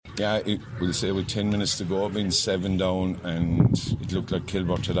Yeah, we'll say with 10 minutes to go, being 7 down, and it looked like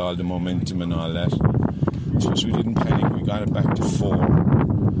Kilbert had all the momentum and all that. So we didn't panic, we got it back to 4.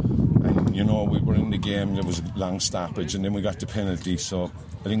 And, you know, we were in the game, there was a long stoppage, and then we got the penalty. So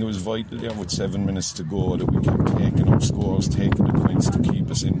I think it was vital there with 7 minutes to go that we kept taking our scores, taking the points to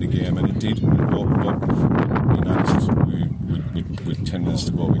keep us in the game, and it did. It opened up. Being honest, with 10 minutes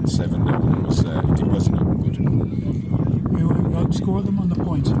to go, being 7 down, it wasn't looking good. You outscored them on the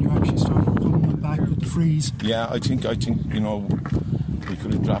points, and you actually started pulling them back with the freeze. Yeah, I think you know, we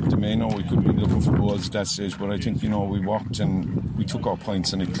could have dropped them in, or we could have been looking for goals at that stage. But I think, you know, we walked and we took our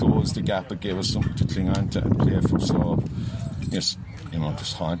points, and it closed the gap. It gave us something to cling on to and play for. So, yes, you know,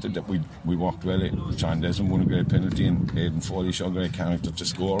 just haunted that we walked well. John Desmond won a great penalty, and Aidan Foley showed great character to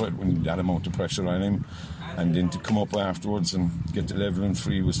score it when that amount of pressure on him. And then to come up afterwards and get the level and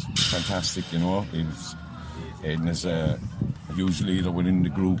free was fantastic, you know. Aidan is a huge leader within the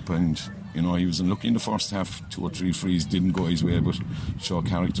group, and, you know, he was unlucky in the first half. 2 or 3 frees didn't go his way, but showed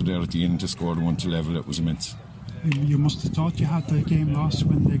character there at the end to score the one to level. It was immense. You must have thought you had the game lost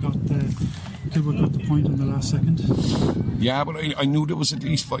when Kilbert got the point in the last second. Yeah, but I knew there was at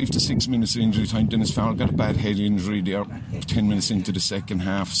least 5 to 6 minutes of injury time. Dennis Farrell got a bad head injury there 10 minutes into the second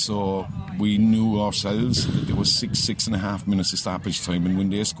half, so we knew ourselves that there was 6.5 minutes of stoppage time, and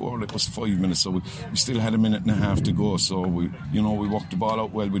when they scored it was 5 minutes, so we still had a minute and a half to go. So we walked the ball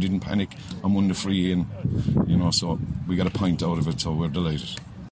out well, we didn't panic and won the free in, you know, so we got a point out of it, so we're delighted.